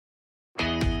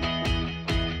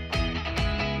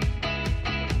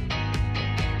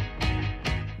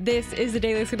This is the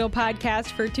Daily Signal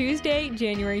podcast for Tuesday,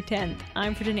 January 10th.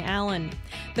 I'm Virginia Allen.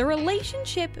 The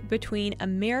relationship between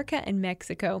America and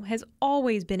Mexico has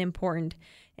always been important,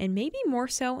 and maybe more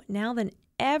so now than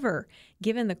ever,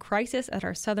 given the crisis at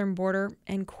our southern border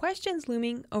and questions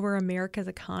looming over America's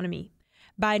economy.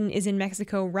 Biden is in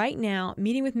Mexico right now,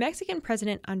 meeting with Mexican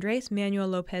President Andrés Manuel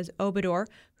López Obrador,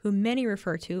 who many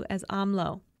refer to as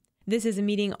AMLO. This is a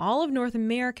meeting all of North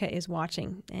America is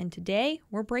watching, and today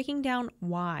we're breaking down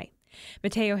why.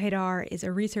 Mateo Haydar is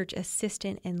a research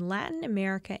assistant in Latin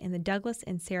America in the Douglas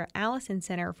and Sarah Allison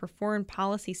Center for Foreign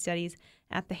Policy Studies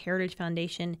at the Heritage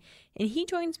Foundation, and he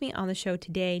joins me on the show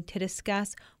today to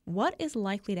discuss what is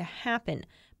likely to happen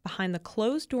behind the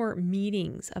closed-door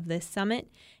meetings of this summit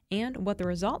and what the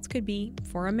results could be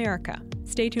for America.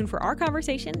 Stay tuned for our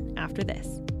conversation after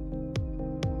this.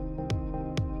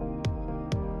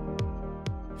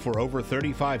 For over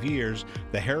 35 years,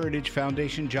 the Heritage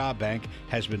Foundation Job Bank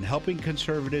has been helping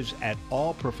conservatives at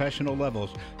all professional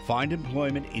levels find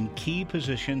employment in key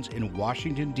positions in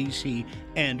Washington, D.C.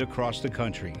 and across the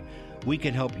country. We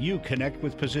can help you connect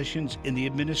with positions in the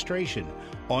administration,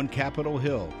 on Capitol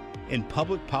Hill, in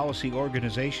public policy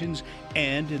organizations,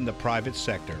 and in the private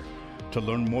sector. To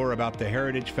learn more about the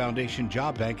Heritage Foundation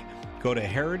Job Bank, go to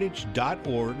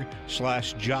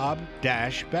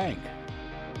heritage.org/job-bank.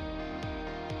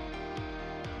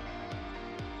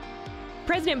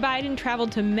 President Biden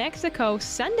traveled to Mexico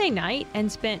Sunday night and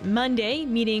spent Monday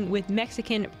meeting with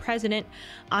Mexican President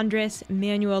Andrés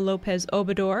Manuel López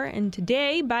Obrador. And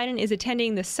today, Biden is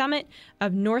attending the Summit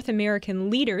of North American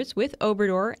Leaders with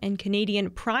Obrador and Canadian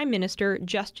Prime Minister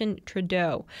Justin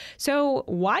Trudeau. So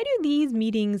why do these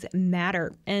meetings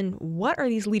matter, and what are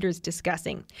these leaders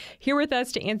discussing? Here with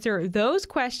us to answer those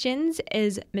questions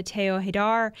is Mateo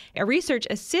Haydar, a research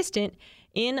assistant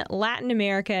in Latin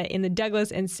America in the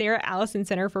Douglas and Sarah Allison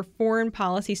Center for Foreign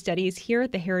Policy Studies here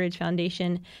at the Heritage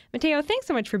Foundation. Mateo, thanks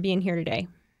so much for being here today.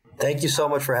 Thank you so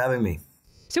much for having me.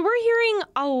 So we're hearing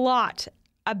a lot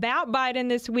about Biden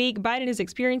this week. Biden is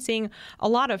experiencing a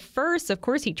lot of firsts. Of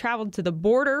course, he traveled to the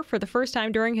border for the first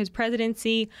time during his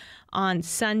presidency on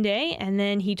Sunday, and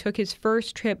then he took his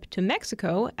first trip to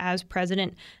Mexico as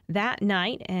president that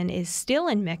night and is still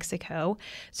in Mexico.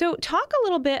 So talk a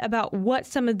little bit about what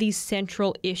some of these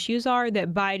central issues are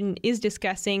that Biden is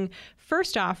discussing,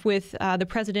 first off with the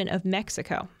president of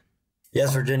Mexico.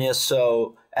 Yes, Virginia.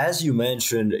 So as you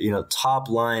mentioned, top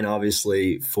line,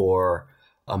 obviously, for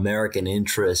American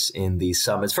interests in these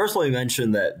summits. First of all, you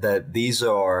mentioned that these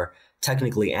are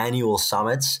technically annual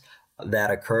summits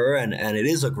that occur. And it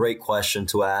is a great question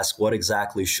to ask what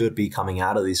exactly should be coming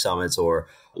out of these summits, or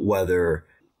whether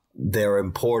their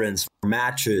importance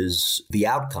matches the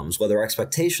outcomes, whether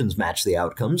expectations match the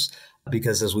outcomes.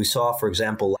 Because as we saw, for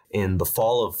example, in the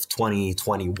fall of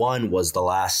 2021 was the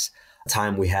last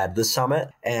time we had the summit,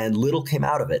 and little came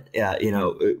out of it.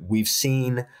 We've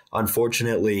seen,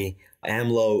 unfortunately,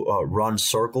 AMLO run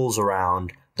circles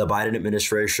around the Biden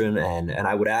administration, and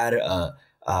I would add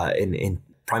in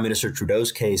Prime Minister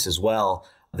Trudeau's case as well,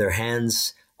 their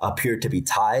hands appear to be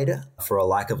tied for a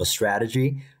lack of a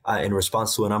strategy in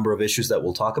response to a number of issues that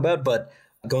we'll talk about. But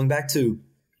going back to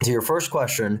your first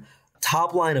question,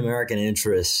 top line American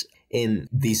interests in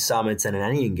these summits and in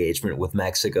any engagement with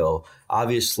Mexico,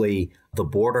 obviously the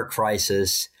border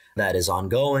crisis that is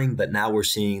ongoing, but now we're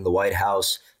seeing the White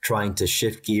House trying to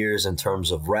shift gears in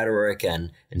terms of rhetoric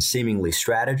and seemingly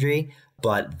strategy,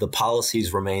 but the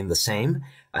policies remain the same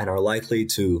and are likely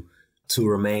to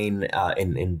remain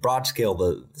in broad scale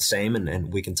the same,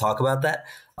 and we can talk about that.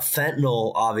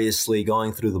 Fentanyl, obviously,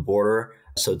 going through the border,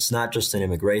 so it's not just an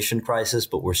immigration crisis,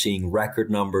 but we're seeing record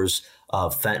numbers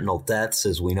of fentanyl deaths,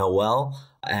 as we know well,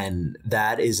 and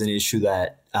that is an issue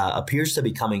that appears to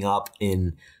be coming up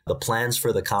in the plans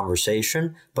for the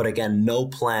conversation. But again, no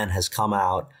plan has come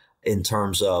out in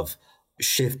terms of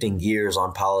shifting gears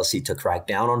on policy to crack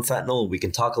down on fentanyl. We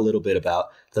can talk a little bit about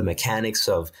the mechanics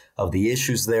of the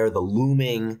issues there, the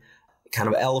looming kind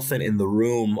of elephant in the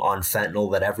room on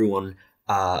fentanyl that everyone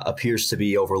appears to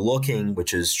be overlooking,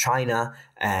 which is China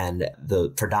and the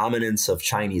predominance of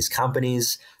Chinese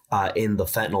companies in the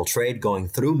fentanyl trade going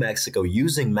through Mexico,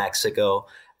 using Mexico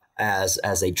as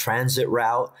a transit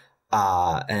route.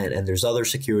 And there's other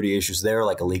security issues there,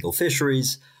 like illegal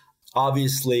fisheries.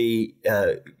 Obviously,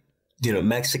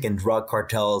 Mexican drug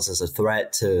cartels as a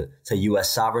threat to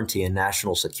U.S. sovereignty and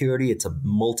national security. It's a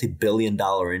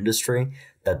multi-billion-dollar industry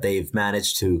that they've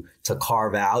managed to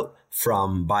carve out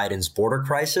from Biden's border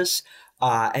crisis.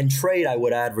 And trade, I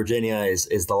would add, Virginia,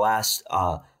 is the last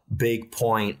big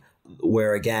point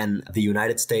where, again, the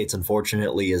United States,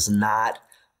 unfortunately, is not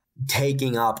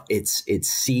taking up its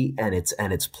seat and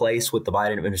its place with the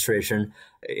Biden administration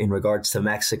in regards to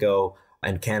Mexico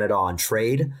and Canada on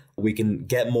trade. We can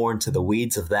get more into the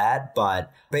weeds of that,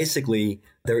 but basically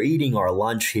they're eating our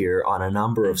lunch here on a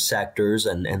number of sectors,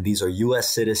 and these are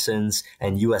U.S. citizens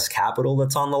and U.S. capital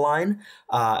that's on the line,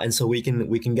 and so we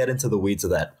can get into the weeds of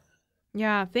that.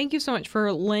 Yeah, thank you so much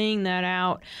for laying that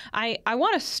out. I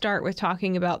want to start with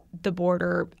talking about the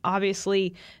border.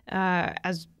 Obviously,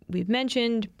 as we've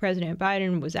mentioned, President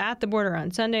Biden was at the border on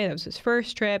Sunday. That was his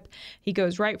first trip. He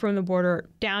goes right from the border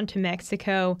down to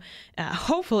Mexico,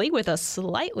 hopefully with a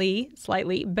slightly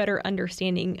better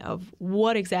understanding of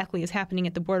what exactly is happening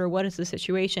at the border. What is the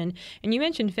situation? And you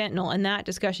mentioned fentanyl and that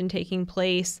discussion taking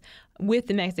place with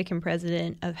the Mexican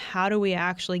president of how do we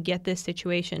actually get this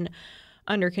situation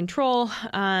under control.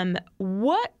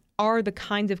 What are the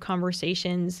kinds of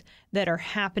conversations that are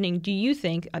happening? Do you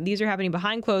think these are happening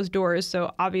behind closed doors?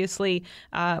 So obviously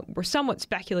we're somewhat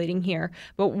speculating here,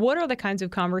 but what are the kinds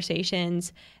of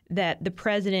conversations that the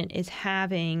president is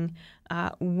having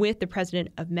with the president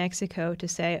of Mexico to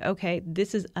say, okay,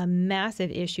 this is a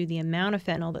massive issue, the amount of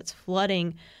fentanyl that's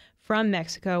flooding from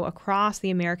Mexico across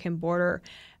the American border?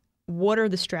 What are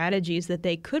the strategies that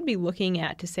they could be looking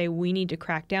at to say we need to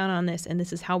crack down on this, and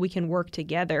this is how we can work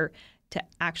together to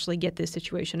actually get this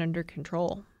situation under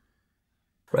control?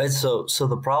 Right. So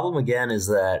the problem again is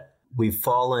that we've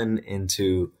fallen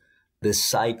into this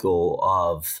cycle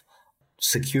of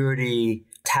security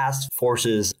task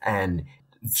forces and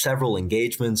several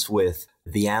engagements with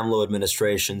the AMLO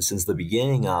administration since the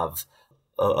beginning of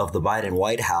the Biden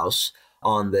White House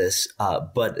on this,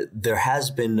 but there has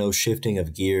been no shifting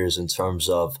of gears in terms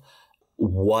of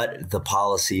what the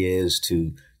policy is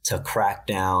to crack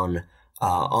down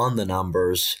on the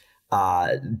numbers,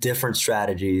 different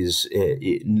strategies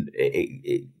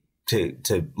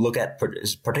to look at,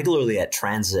 particularly at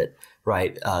transit,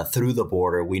 right, through the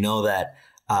border. We know that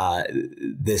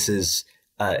this is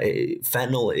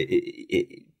fentanyl.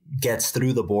 It gets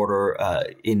through the border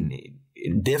in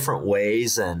different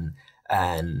ways and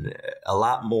a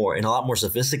lot more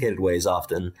sophisticated ways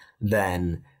often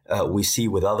than we see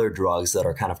with other drugs that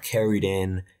are kind of carried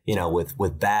in,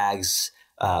 with bags.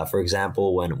 For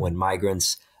example, when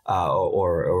migrants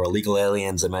or illegal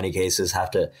aliens in many cases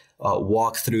have to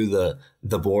walk through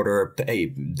the border,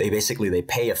 they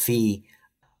pay a fee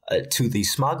to the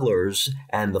smugglers,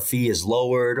 and the fee is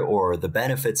lowered, or the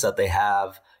benefits that they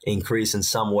have increase in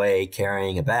some way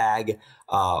carrying a bag,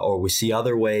 or we see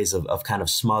other ways of kind of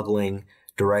smuggling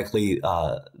directly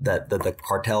that the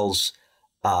cartels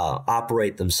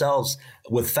operate themselves.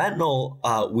 With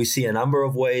fentanyl, we see a number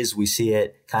of ways. We see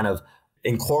it kind of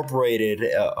incorporated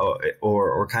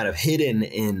or kind of hidden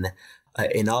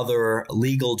in other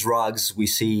legal drugs. We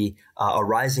see a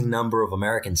rising number of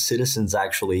American citizens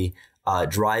actually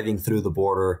driving through the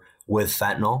border with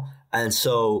fentanyl. And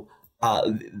so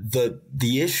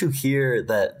the issue here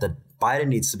that Biden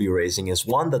needs to be raising is,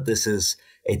 one, that this is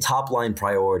a top line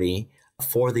priority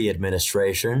for the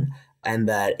administration, and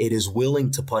that it is willing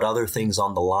to put other things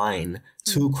on the line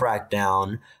to crack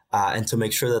down and to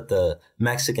make sure that the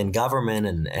Mexican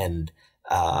government and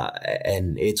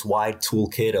its wide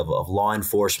toolkit of law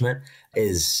enforcement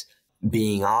is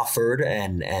being offered,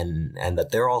 and that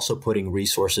they're also putting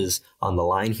resources on the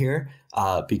line here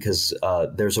because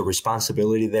there's a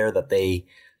responsibility there that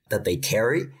they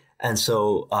carry. And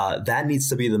so that needs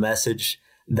to be the message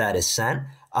that is sent.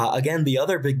 Again, the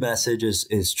other big message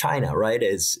is China, right?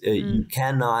 You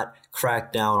cannot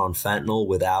crack down on fentanyl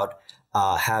without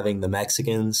having the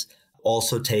Mexicans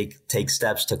also take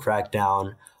steps to crack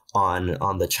down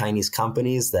on the Chinese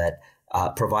companies that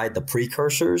provide the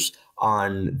precursors,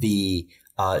 on the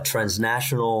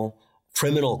transnational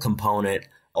criminal component,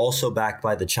 also backed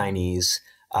by the Chinese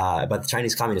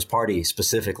Communist Party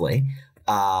specifically,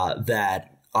 that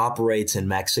operates in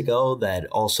Mexico, that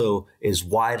also is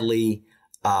widely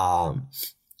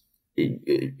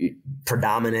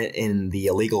predominant in the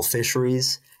illegal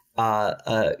fisheries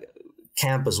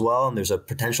camp as well. And there's a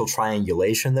potential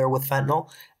triangulation there with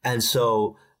fentanyl. And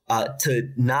so to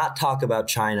not talk about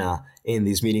China in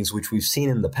these meetings, which we've seen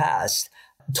in the past,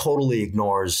 totally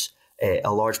ignores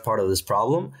a large part of this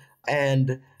problem.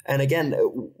 And again,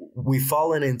 we've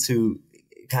fallen into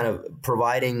kind of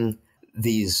providing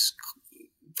these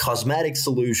cosmetic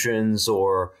solutions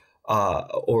or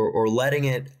letting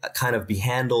it kind of be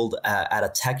handled at a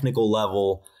technical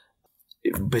level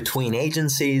between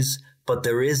agencies, but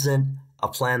there isn't a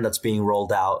plan that's being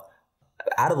rolled out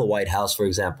of the White House, for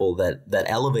example, that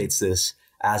elevates this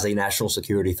as a national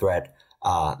security threat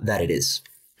that it is.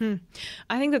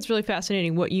 I think that's really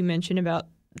fascinating what you mentioned about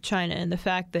China and the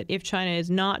fact that if China is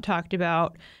not talked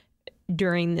about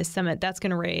during this summit, that's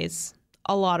going to raise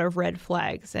a lot of red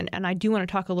flags. And I do want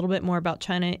to talk a little bit more about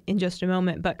China in just a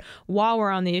moment. But while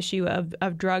we're on the issue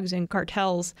of drugs and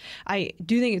cartels, I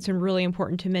do think it's really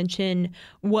important to mention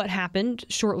what happened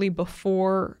shortly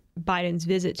before Biden's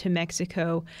visit to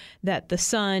Mexico, that the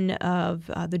son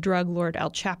of the drug lord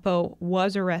El Chapo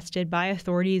was arrested by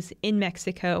authorities in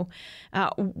Mexico.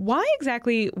 Why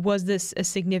exactly was this a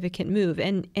significant move?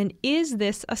 And is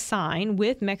this a sign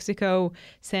with Mexico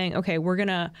saying, okay, we're going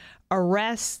to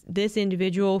arrest this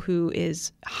individual who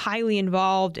is highly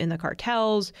involved in the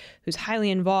cartels, who's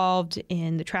highly involved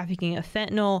in the trafficking of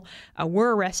fentanyl?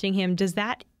 We're arresting him. Does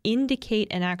that indicate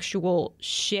an actual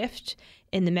shift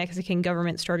in the Mexican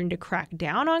government starting to crack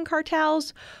down on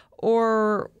cartels,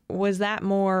 or was that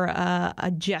more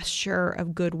a gesture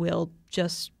of goodwill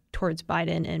just towards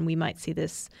Biden, and we might see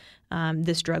this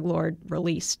this drug lord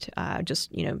released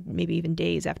just maybe even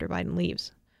days after Biden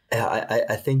leaves? Yeah,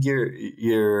 I think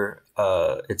you're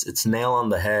it's nail on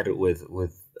the head with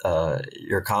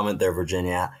your comment there,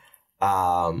 Virginia,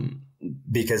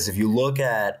 because if you look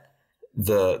at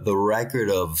the record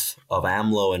of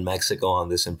AMLO in Mexico on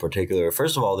this in particular,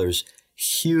 first of all, there's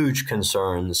huge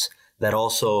concerns that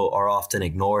also are often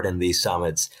ignored in these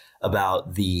summits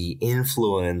about the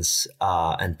influence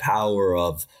and power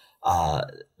of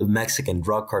Mexican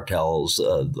drug cartels,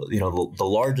 the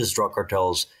largest drug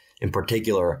cartels in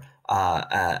particular,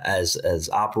 as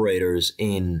operators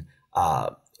in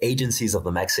agencies of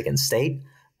the Mexican state,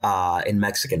 in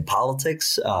Mexican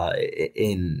politics, as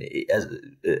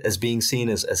being seen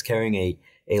as carrying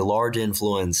a large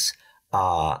influence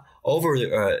over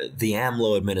the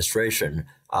AMLO administration,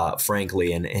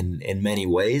 frankly, in many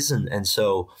ways, and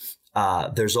so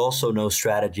there's also no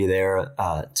strategy there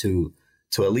to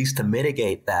at least to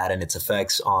mitigate that and its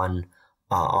effects on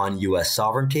U.S.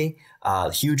 sovereignty.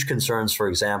 Huge concerns, for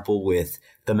example, with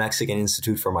the Mexican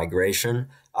Institute for Migration,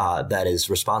 that is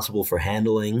responsible for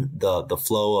handling the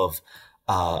flow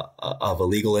of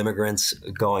illegal immigrants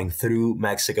going through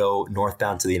Mexico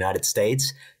northbound to the United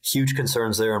States. Huge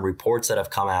concerns there, and reports that have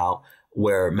come out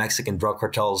where Mexican drug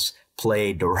cartels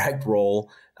play a direct role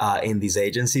in these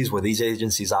agencies, where these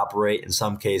agencies operate in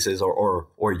some cases,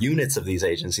 or units of these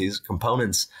agencies,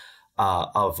 components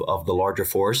of the larger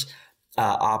force,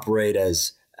 operate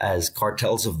as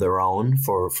cartels of their own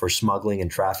for smuggling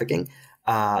and trafficking.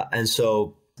 And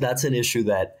so that's an issue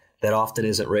that often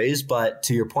isn't raised. But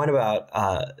to your point about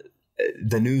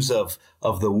the news of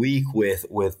the week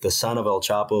with the son of El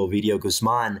Chapo, Ovidio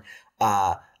Guzman,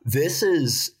 this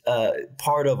is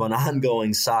part of an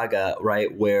ongoing saga,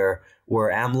 right, where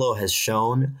AMLO has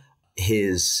shown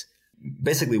his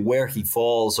basically where he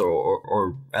falls,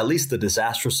 or at least the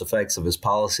disastrous effects of his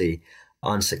policy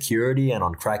on security and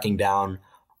on cracking down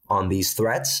on these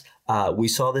threats. We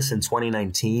saw this in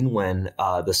 2019 when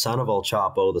the son of El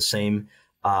Chapo, the same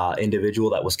individual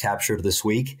that was captured this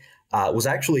week, was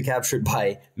actually captured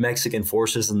by Mexican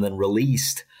forces and then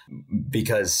released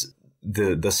because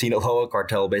the Sinaloa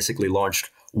cartel basically launched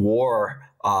war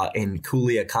in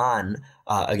Culiacan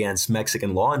against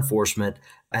Mexican law enforcement,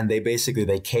 and they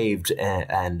caved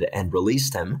and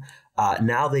released him.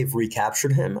 Now they've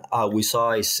recaptured him. We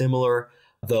saw a similar,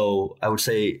 though I would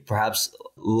say perhaps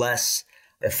less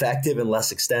effective and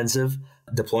less extensive,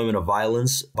 deployment of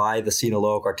violence by the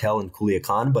Sinaloa cartel in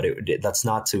Culiacan, but that's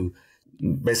not to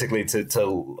basically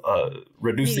to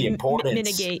reduce the importance,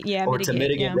 mitigate,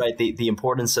 right, the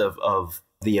importance of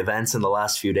the events in the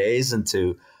last few days, and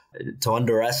to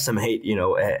underestimate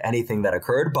anything that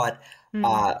occurred. But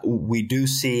we do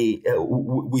see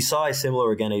we saw a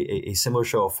similar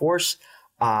show of force,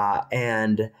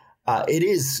 and it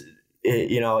is.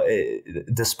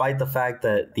 Despite the fact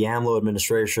that the AMLO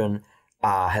administration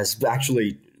has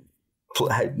actually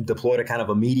deployed a kind of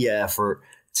a media effort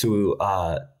to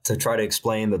try to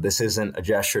explain that this isn't a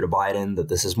gesture to Biden, that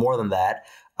this is more than that,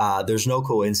 there's no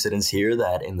coincidence here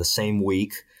that in the same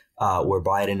week where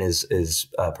Biden is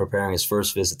preparing his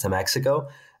first visit to Mexico,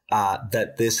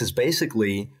 that this is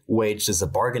basically waged as a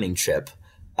bargaining chip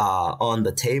on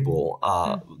the table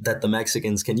that the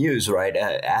Mexicans can use, right?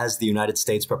 As the United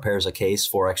States prepares a case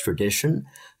for extradition,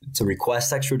 to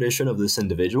request extradition of this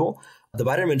individual, the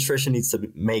Biden administration needs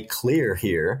to make clear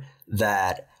here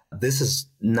that this is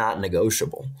not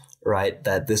negotiable, right?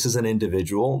 That this is an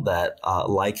individual that,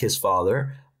 like his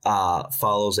father,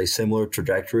 follows a similar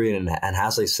trajectory and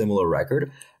has a similar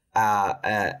record.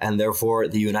 And therefore,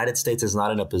 the United States is not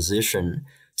in a position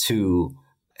to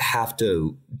have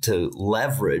to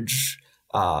leverage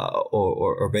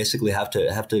or basically have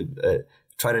to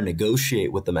try to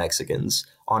negotiate with the Mexicans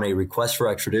on a request for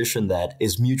extradition that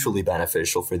is mutually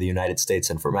beneficial for the United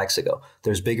States and for Mexico.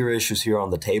 There's bigger issues here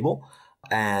on the table.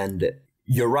 And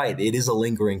you're right. It is a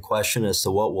lingering question as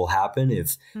to what will happen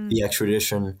if the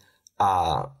extradition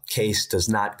case does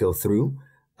not go through.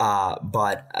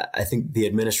 But I think the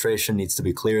administration needs to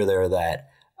be clear there that,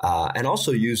 and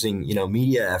also using,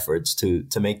 media efforts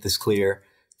to make this clear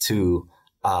to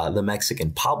the Mexican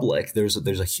public. There's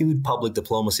a huge public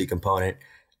diplomacy component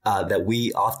that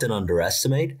we often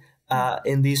underestimate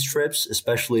in these trips,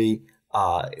 especially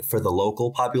for the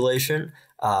local population.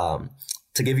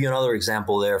 To give you another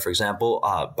example there, for example,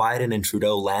 Biden and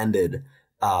Trudeau landed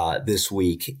this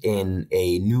week in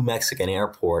a new Mexican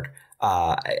airport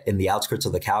in the outskirts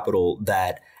of the capital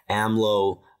that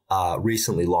AMLO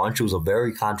recently launched. It was a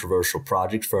very controversial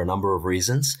project for a number of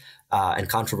reasons, and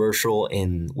controversial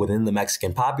within the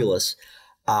Mexican populace.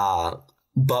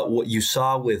 But what you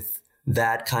saw with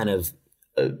that kind of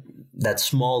that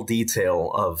small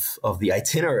detail of the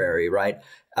itinerary, right,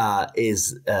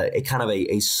 is a kind of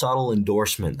a subtle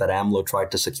endorsement that AMLO tried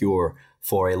to secure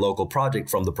for a local project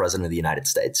from the president of the United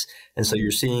States. And so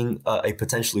you're seeing a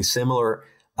potentially similar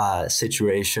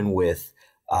situation with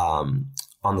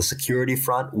on the security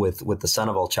front with the son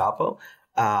of El Chapo.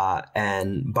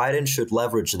 And Biden should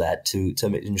leverage that to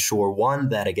ensure, one,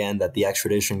 that the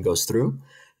extradition goes through,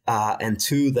 and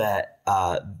two, that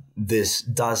this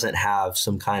doesn't have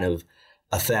some kind of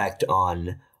effect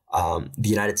on the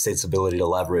United States' ability to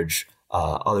leverage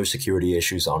other security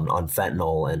issues on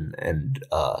fentanyl and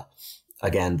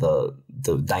again,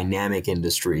 the dynamic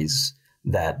industries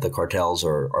that the cartels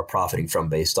are profiting from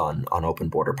based on open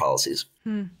border policies.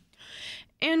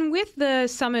 And with the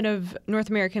Summit of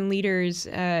North American Leaders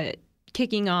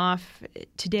kicking off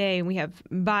today, we have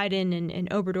Biden and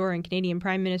Obrador and Canadian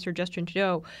Prime Minister Justin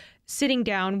Trudeau sitting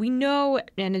down. We know,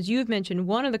 and as you've mentioned,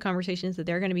 one of the conversations that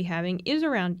they're going to be having is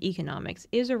around economics,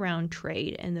 is around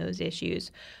trade and those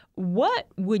issues. What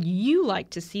would you like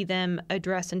to see them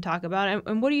address and talk about?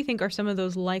 And what do you think are some of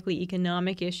those likely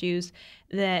economic issues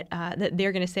that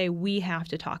they're going to say, we have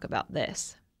to talk about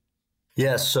this?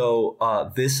 Yeah, so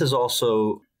this has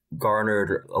also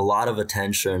garnered a lot of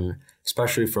attention,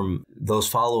 especially from those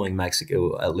following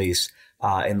Mexico, at least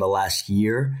in the last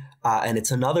year. And it's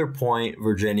another point,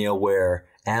 Virginia, where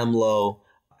AMLO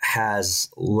has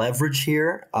leverage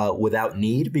here without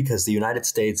need, because the United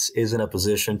States is in a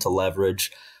position to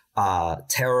leverage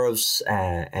tariffs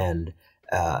and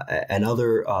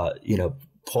other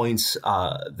points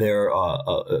there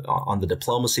on the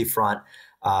diplomacy front.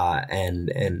 And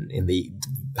in the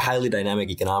highly dynamic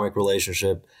economic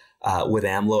relationship with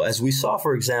AMLO, as we saw,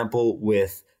 for example,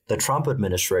 with the Trump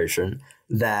administration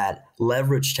that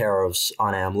leveraged tariffs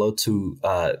on AMLO to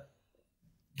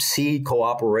see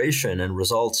cooperation and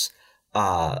results,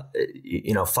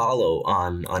 follow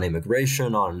on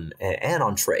immigration, and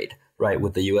on trade, right,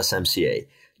 with the USMCA.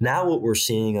 Now, what we're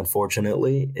seeing,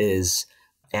 unfortunately, is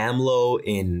AMLO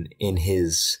in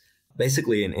his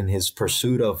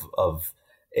pursuit of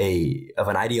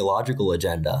an ideological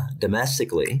agenda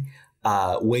domestically,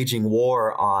 waging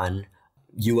war on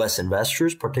U.S.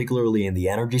 investors, particularly in the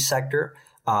energy sector,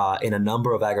 in a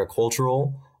number of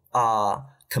agricultural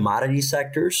commodity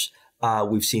sectors.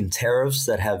 We've seen tariffs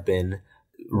that have been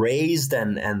raised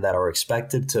and that are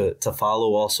expected to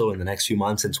follow also in the next few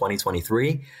months in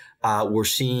 2023. We're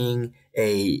seeing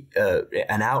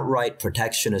an outright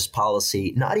protectionist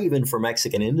policy, not even for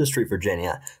Mexican industry,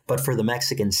 Virginia, but for the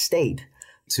Mexican state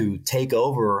to take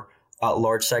over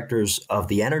large sectors of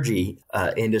the energy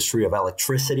industry, of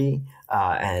electricity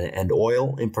and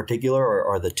oil in particular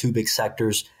are the two big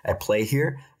sectors at play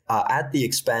here, at the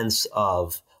expense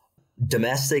of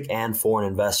domestic and foreign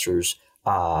investors,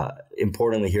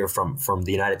 importantly here from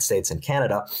the United States and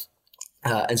Canada.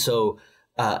 And so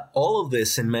all of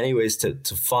this in many ways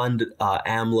to fund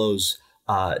AMLO's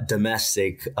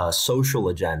domestic social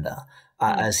agenda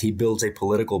as he builds a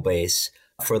political base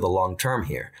for the long term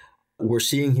here. We're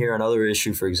seeing here another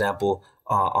issue, for example,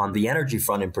 on the energy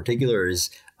front in particular,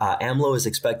 is AMLO is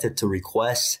expected to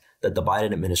request that the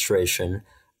Biden administration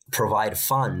provide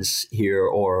funds here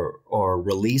or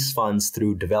release funds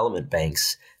through development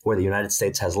banks where the United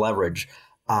States has leverage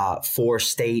for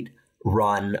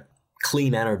state-run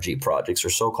clean energy projects or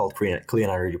so-called clean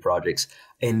energy projects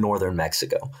in northern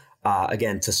Mexico.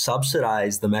 Again, to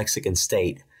subsidize the Mexican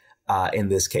state in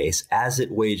this case as it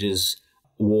wages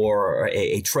war,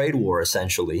 a trade war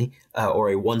essentially, or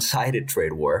a one-sided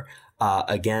trade war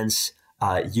against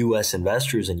U.S.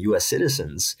 investors and U.S.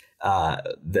 citizens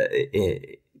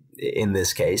in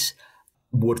this case,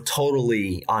 would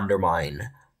totally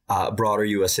undermine broader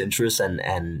U.S. interests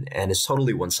and is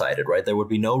totally one-sided, right? There would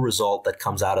be no result that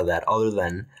comes out of that other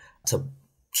than to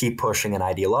keep pushing an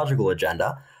ideological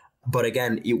agenda. But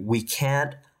again, we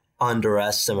can't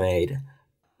underestimate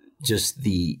just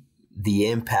the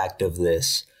impact of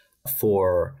this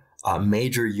for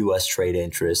major U.S. trade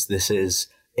interests. This is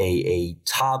a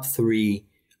top 3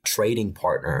 trading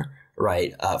partner,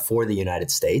 right, for the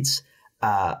United States.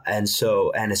 And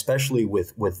especially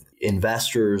with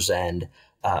investors and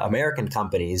American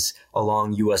companies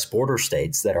along U.S. border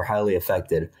states that are highly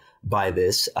affected by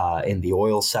this in the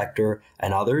oil sector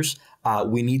and others,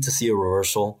 we need to see a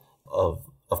reversal of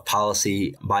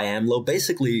policy by AMLO,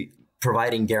 basically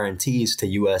providing guarantees to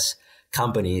U.S.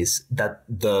 companies that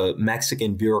the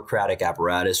Mexican bureaucratic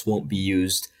apparatus won't be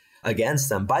used against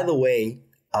them. By the way,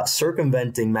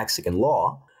 circumventing Mexican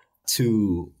law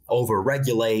to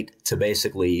overregulate, to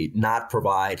basically not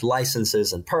provide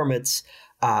licenses and permits,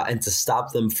 and to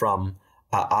stop them from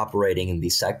operating in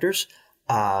these sectors.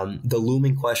 The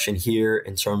looming question here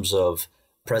in terms of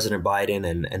President Biden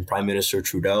and Prime Minister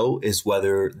Trudeau is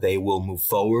whether they will move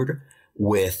forward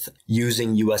with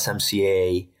using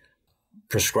USMCA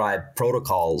prescribed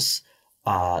protocols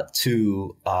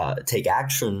to take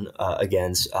action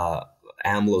against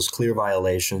AMLO's clear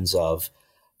violations of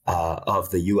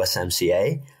the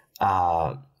USMCA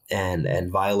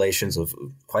and violations of,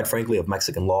 quite frankly, of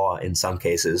Mexican law in some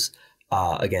cases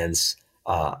against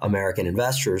American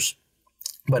investors.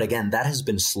 But again, that has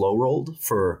been slow rolled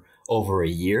for over a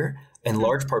year, in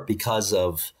large part because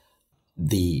of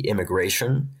the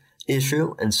immigration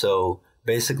issue. And so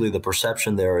basically the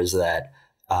perception there is that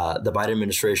the Biden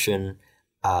administration,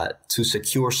 to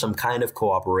secure some kind of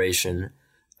cooperation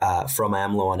from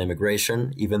AMLO on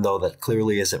immigration, even though that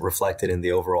clearly isn't reflected in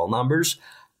the overall numbers,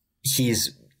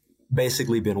 he's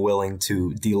basically been willing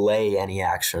to delay any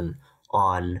action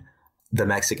on the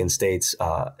Mexican state's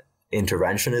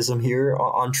interventionism here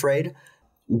on trade.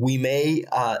 We may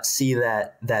see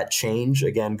that change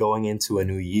again going into a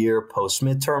new year post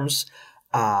midterms.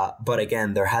 But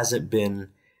again, there hasn't been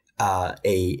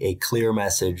a clear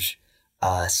message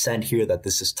sent here that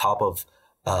this is top of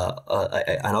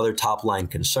another top line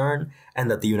concern,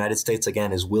 and that the United States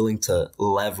again is willing to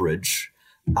leverage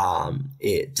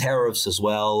tariffs as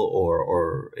well,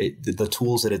 or the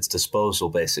tools at its disposal,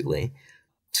 basically,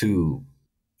 to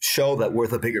show that we're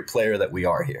the bigger player that we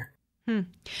are here.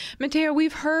 Mateo,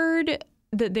 we've heard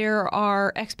that there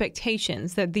are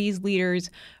expectations that these leaders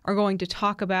are going to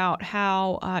talk about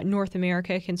how North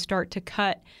America can start to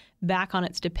cut back on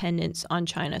its dependence on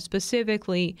China,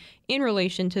 specifically in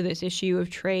relation to this issue of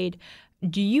trade.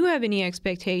 Do you have any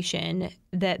expectation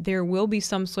that there will be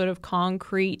some sort of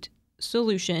concrete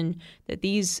solution that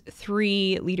these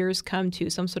 3 leaders come to,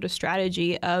 some sort of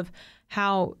strategy of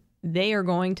how they are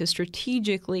going to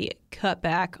strategically cut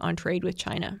back on trade with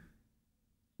China?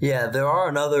 Yeah, there are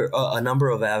a number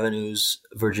of avenues,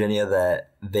 Virginia,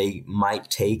 that they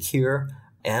might take here.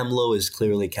 AMLO is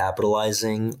clearly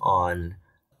capitalizing on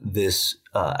this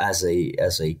as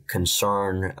a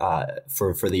concern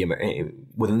for the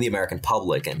within the American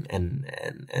public and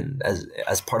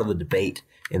as part of the debate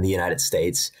in the United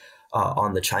States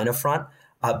on the China front,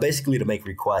 basically to make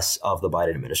requests of the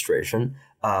Biden administration,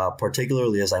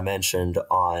 particularly, as I mentioned,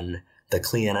 on the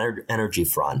clean energy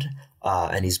front.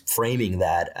 And he's framing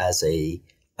that as a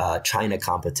China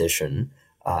competition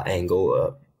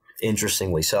angle,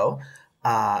 interestingly so.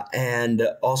 And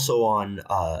also on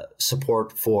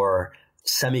support for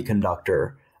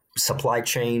semiconductor supply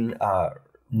chain,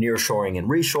 nearshoring and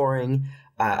reshoring,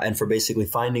 and for basically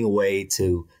finding a way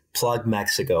to plug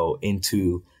Mexico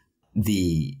into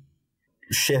the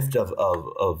shift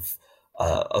of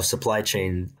supply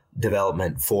chain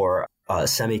development for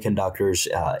semiconductors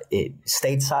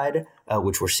stateside,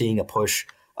 which we're seeing a push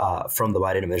from the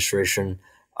Biden administration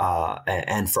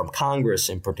and from Congress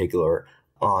in particular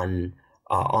on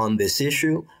this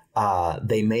issue.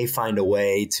 They may find a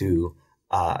way to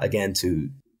to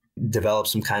develop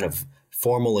some kind of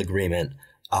formal agreement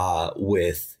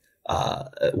within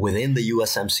the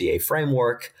USMCA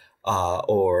framework,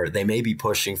 or they may be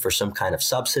pushing for some kind of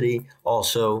subsidy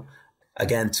also,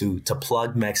 again, to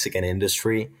plug Mexican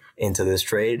industry into this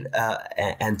trade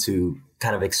and to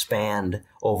kind of expand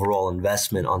overall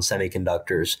investment on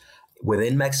semiconductors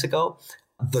within Mexico.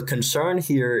 The concern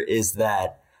here is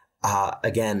that,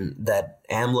 that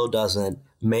AMLO doesn't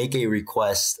make a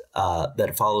request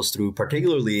that follows through,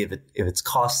 particularly if it's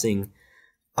costing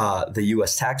the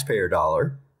U.S. taxpayer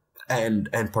dollar, and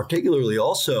particularly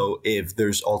also if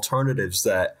there's alternatives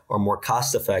that are more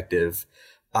cost effective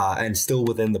and still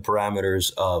within the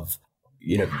parameters of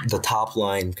the top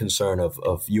line concern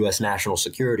of U.S. national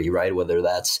security, right? Whether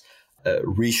that's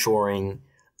reshoring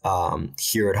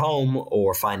here at home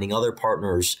or finding other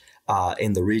partners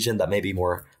in the region that may be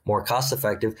more cost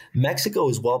effective. Mexico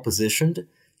is well positioned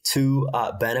to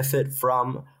benefit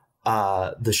from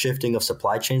the shifting of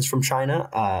supply chains from China,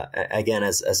 again,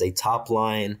 as a top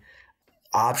line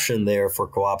option there for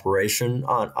cooperation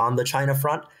on the China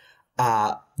front.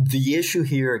 The issue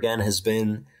here, again, has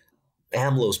been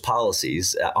AMLO's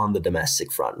policies on the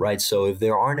domestic front, right? So if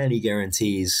there aren't any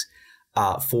guarantees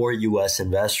for U.S.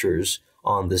 investors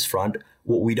on this front,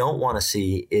 what we don't want to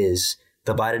see is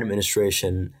the Biden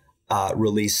administration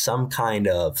release some kind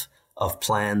of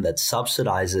plan that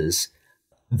subsidizes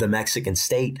the Mexican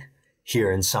state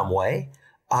here in some way,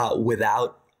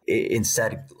 without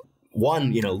instead,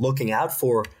 one, looking out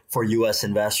for U.S.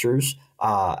 investors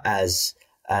as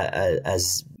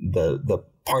the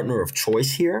partner of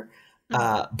choice here,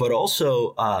 but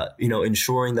also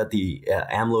ensuring that the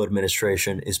AMLO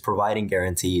administration is providing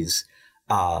guarantees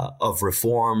of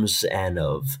reforms and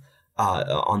of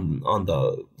on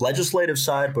the legislative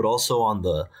side, but also on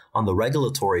the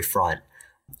regulatory front,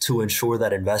 to ensure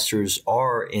that investors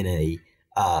are in a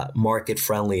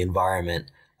market-friendly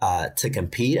environment to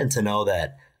compete and to know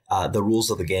that the rules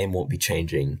of the game won't be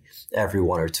changing every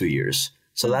 1 or 2 years.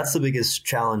 So that's the biggest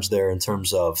challenge there in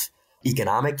terms of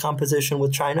economic competition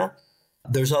with China.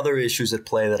 There's other issues at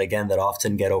play that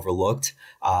often get overlooked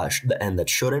and that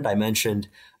shouldn't. I mentioned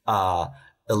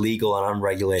illegal and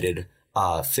unregulated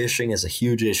fishing is a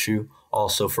huge issue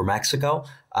also for Mexico.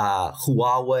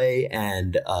 Huawei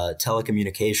and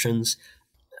telecommunications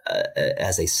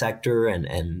as a sector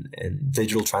and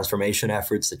digital transformation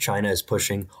efforts that China is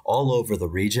pushing all over the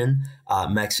region.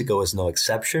 Mexico is no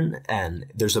exception. And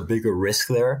there's a bigger risk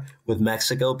there with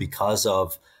Mexico because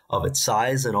of its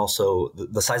size and also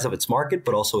the size of its market,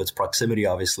 but also its proximity,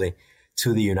 obviously,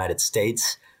 to the United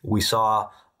States. We saw,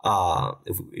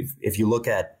 if you look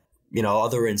at,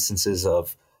 other instances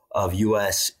of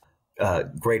U.S.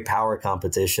 Great power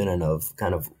competition and of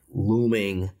kind of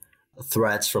looming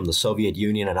threats from the Soviet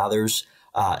Union and others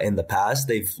in the past,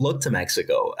 they've looked to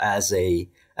Mexico as a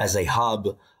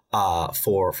hub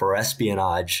for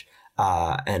espionage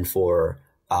and for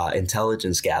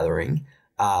intelligence gathering.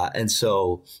 And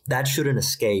so that shouldn't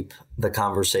escape the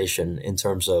conversation in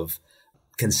terms of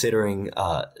considering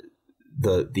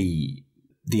the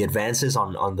advances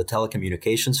on the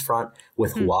telecommunications front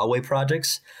with Huawei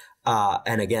projects.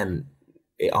 And again,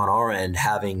 on our end,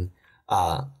 having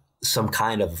some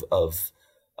kind of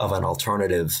an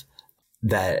alternative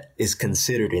that is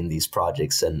considered in these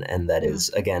projects and that is,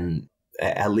 again,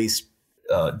 at least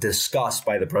discussed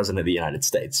by the President of the United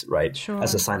States, right? Sure.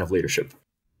 As a sign of leadership.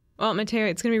 Well, Mateo,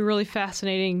 it's going to be really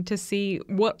fascinating to see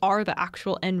what are the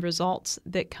actual end results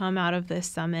that come out of this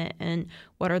summit and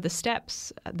what are the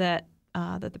steps that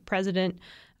the president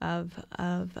of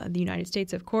the United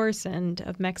States, of course, and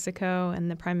of Mexico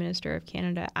and the Prime Minister of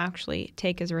Canada actually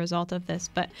take as a result of this.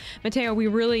 But Mateo, we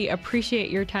really appreciate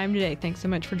your time today. Thanks so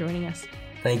much for joining us.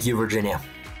 Thank you, Virginia.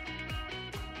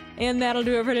 And that'll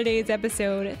do it for today's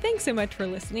episode. Thanks so much for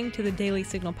listening to the Daily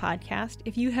Signal podcast.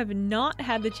 If you have not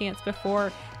had the chance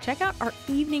before, check out our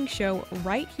evening show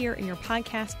right here in your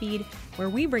podcast feed, where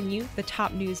we bring you the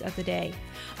top news of the day.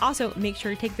 Also, make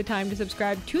sure to take the time to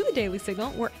subscribe to the Daily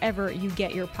Signal wherever you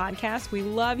get your podcasts. We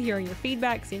love hearing your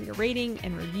feedback, seeing your rating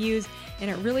and reviews, and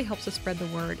it really helps us spread the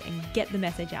word and get the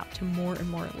message out to more and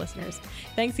more listeners.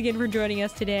 Thanks again for joining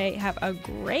us today. Have a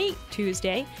great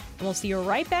Tuesday, and we'll see you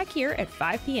right back here at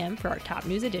 5 p.m. for our top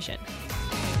news edition.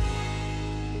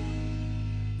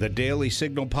 The Daily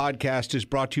Signal podcast is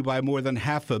brought to you by more than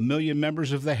 500,000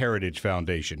 members of the Heritage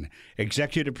Foundation.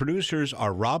 Executive producers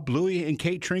are Rob Bluey and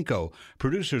Kate Trinko.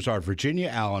 Producers are Virginia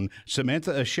Allen,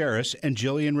 Samantha Asheris, and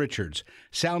Jillian Richards.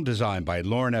 Sound design by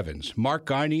Lauren Evans, Mark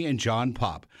Guiney, and John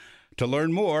Pop. To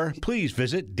learn more, please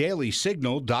visit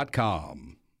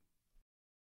dailysignal.com.